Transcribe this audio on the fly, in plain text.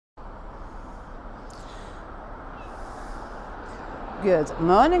Good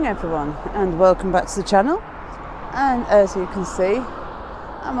morning everyone and welcome back to the channel, and as you can see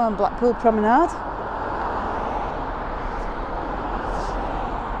I'm on Blackpool Promenade.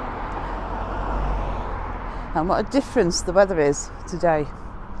 And what a difference the weather is today.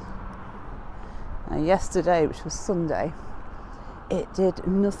 Now, yesterday, which was Sunday, it did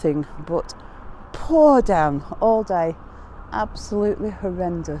nothing but pour down all day. Absolutely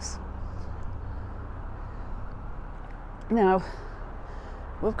horrendous. Now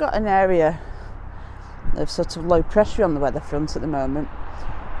we've got an area of sort of low pressure on the weather front at the moment,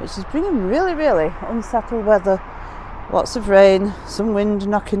 which is bringing really unsettled weather. Lots of rain, some wind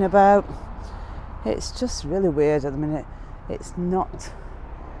knocking about. It's just really weird at the minute. It's not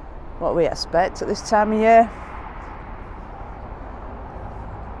what we expect at this time of year.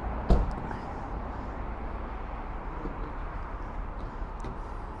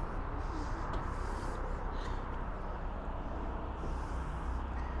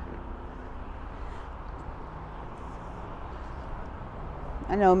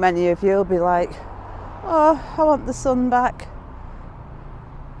 I know many of you will be like, oh, I want the sun back.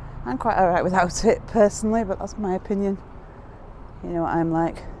 I'm quite alright without it personally, but that's my opinion. You know what I'm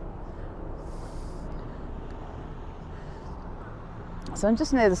like. So I'm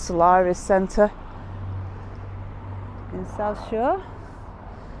just near the Solaris Centre in South Shore.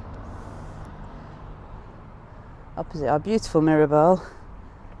 Opposite our beautiful mirror ball.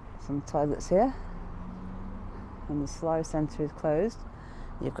 Some toilets here. And the Solaris Centre is closed.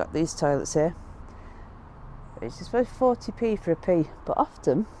 You've got these toilets here, which is supposed 40p for a pee, but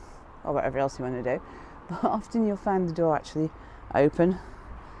often, or whatever else you want to do, but often you'll find the door actually open,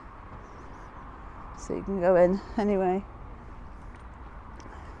 so you can go in anyway.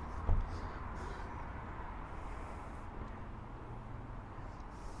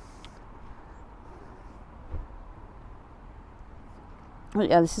 But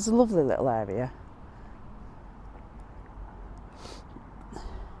yeah, this is a lovely little area.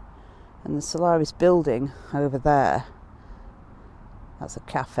 And the Solaris building over there, that's a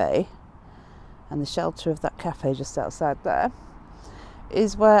cafe, and the shelter of that cafe just outside there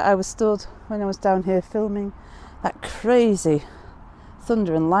is where I was stood when I was down here filming that crazy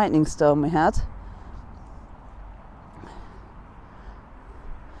thunder and lightning storm we had.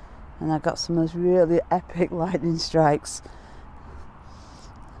 And I got some of those really epic lightning strikes.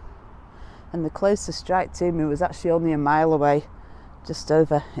 And the closest strike to me was actually only a mile away, just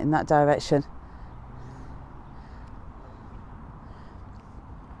over in that direction.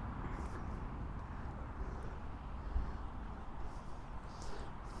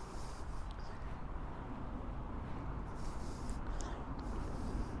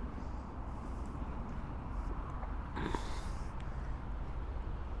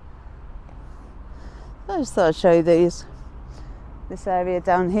 I just thought I'd show you this area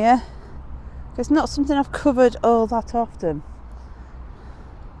down here. It's not something I've covered all that often.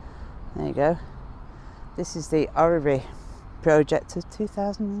 There you go. This is the C.R.A.P project of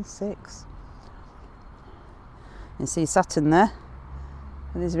 2006. You see Saturn there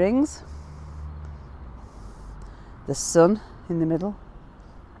with his rings. The sun in the middle.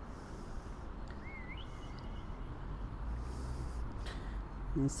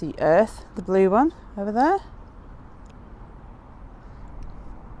 You see Earth, the blue one, over there.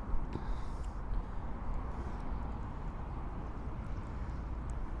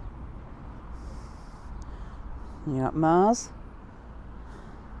 You got Mars,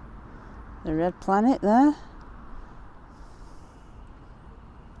 the red planet there.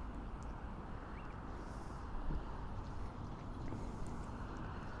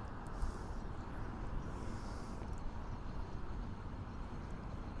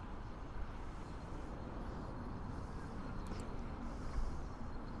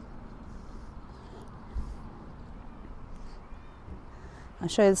 I'll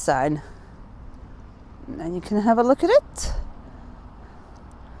show you the sign. And you can have a look at it.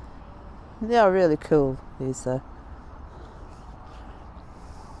 They are really cool, these Oops,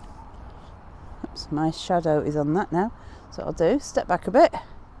 my shadow is on that now. So what I'll do, step back a bit,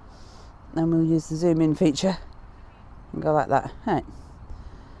 and we'll use the zoom in feature and go like that. Right.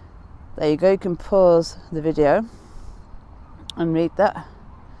 There you go, you can pause the video and read that.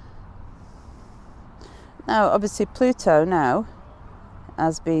 Now obviously Pluto now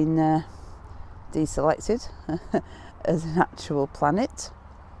has been deselected as an actual planet,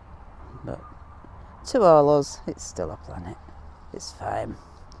 but to all us it's still a planet. It's fine.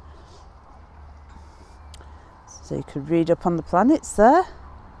 So you could read up on the planets there,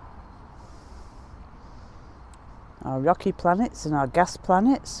 our rocky planets and our gas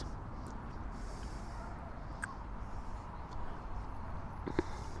planets.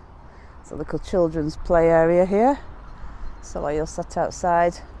 It's a little children's play area here. So while you're sat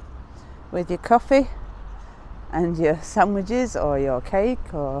outside with your coffee and your sandwiches or your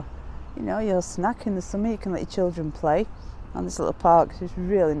cake or, you know, your snack in the summer, you can let your children play on this little park. It's a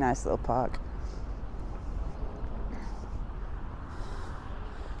really nice little park.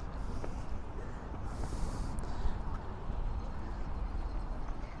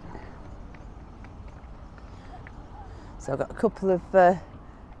 So I've got a couple of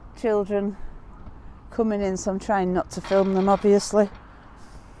children coming in, so I'm trying not to film them, obviously.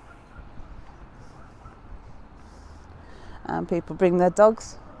 And people bring their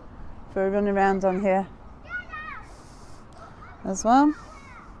dogs for a run around on here as well.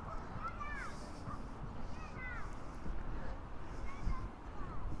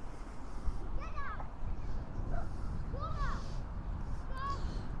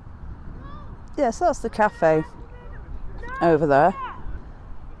 Yeah, so that's the cafe over there.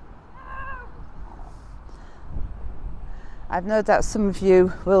 I've no doubt some of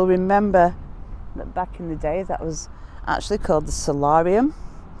you will remember that back in the day that was actually called the Solarium,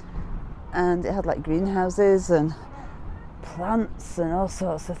 and it had like greenhouses and plants and all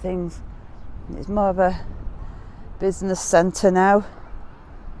sorts of things. It's more of a business centre now.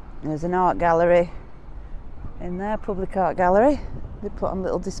 There's an art gallery in there, public art gallery. They put on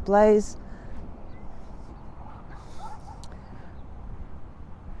little displays.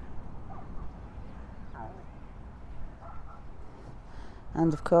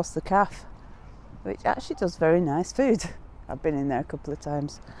 And of course the cafe, which actually does very nice food. I've been in there a couple of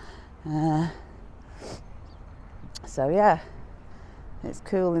times. So yeah, it's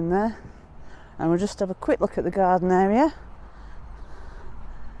cool in there. And we'll just have a quick look at the garden area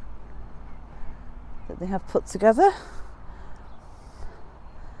that they have put together.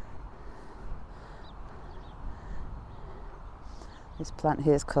 This plant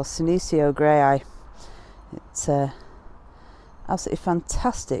here is called Senecio Grayi. It's absolutely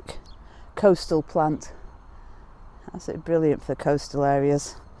fantastic coastal plant. Absolutely brilliant for the coastal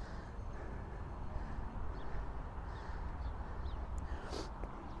areas.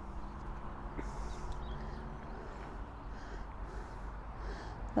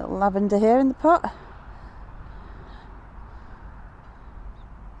 Little lavender here in the pot.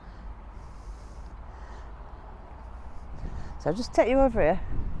 So I'll just take you over here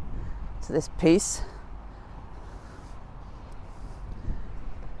to this piece.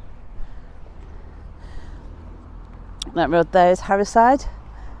 That road there is Harriside,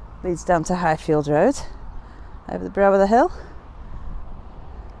 leads down to Highfield Road, over the brow of the hill.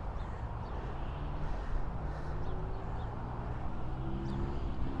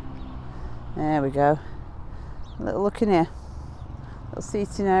 There we go. A little look in here, little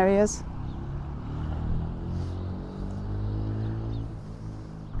seating areas.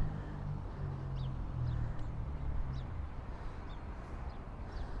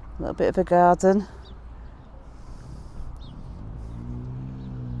 A little bit of a garden.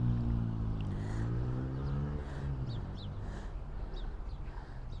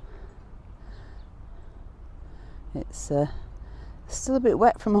 It's still a bit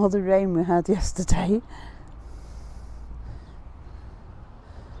wet from all the rain we had yesterday.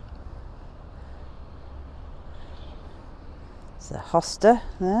 It's a hosta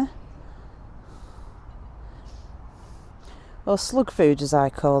there, or slug food as I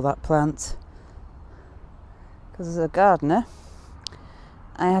call that plant, because as a gardener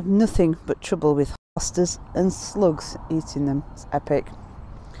I have nothing but trouble with hostas and slugs eating them. It's epic.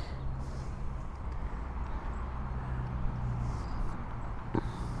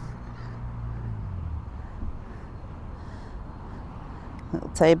 Little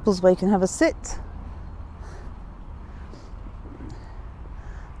tables where you can have a sit.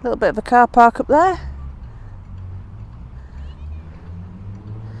 A little bit of a car park up there.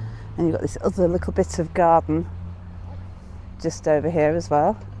 And you've got this other little bit of garden just over here as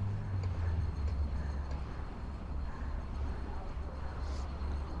well.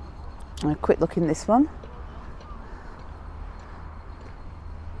 And a quick look in this one.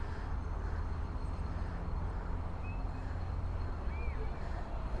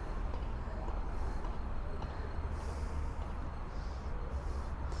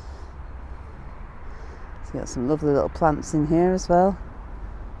 So you've got some lovely little plants in here as well.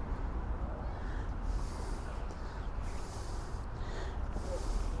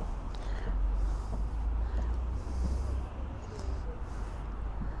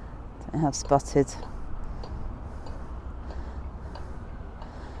 I have spotted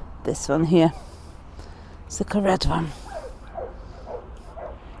this one here. It's like a red one.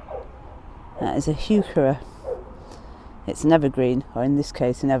 That is a heuchera. It's an evergreen, or in this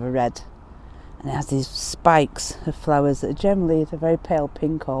case an ever red. and it has these spikes of flowers that are generally either very pale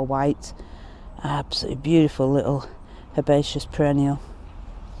pink or white. Absolutely beautiful little herbaceous perennial.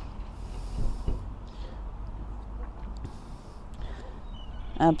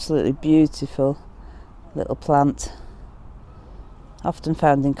 Absolutely beautiful little plant, often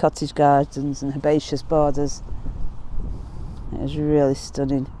found in cottage gardens and herbaceous borders. It is really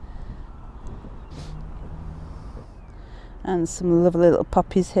stunning. And some lovely little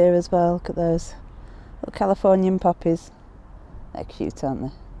poppies here as well. Look at those little Californian poppies. They're cute, aren't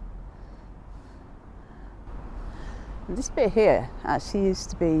they? And this bit here actually used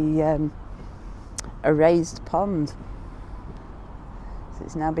to be a raised pond. So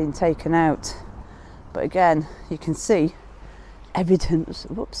it's now been taken out. But again, you can see evidence.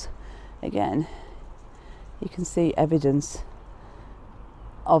 Whoops. Again, you can see evidence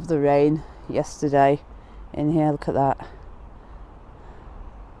of the rain yesterday in here. Look at that.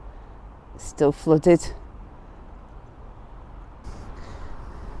 It's still flooded.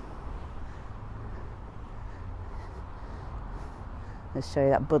 Let's show you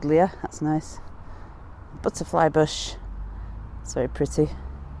that buddleia. That's nice. Butterfly bush. It's very pretty.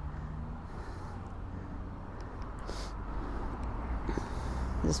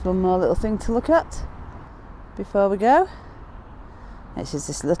 Just one more little thing to look at before we go. It's just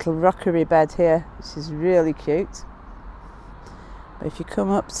this little rockery bed here, which is really cute. But if you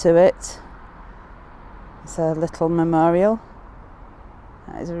come up to it, it's a little memorial.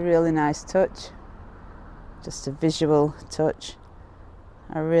 That is a really nice touch. Just a visual touch.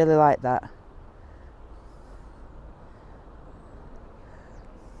 I really like that.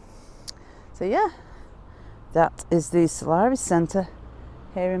 So yeah, that is the Solaris Centre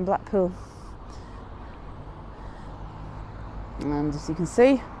here in Blackpool. And as you can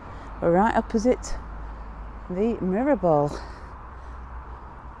see, we're right opposite the mirror ball.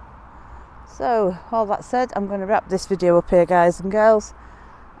 So all that said, I'm going to wrap this video up here, guys and girls,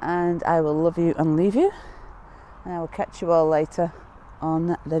 and I will love you and leave you, and I will catch you all later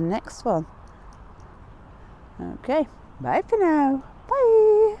on the next one. Okay, bye for now.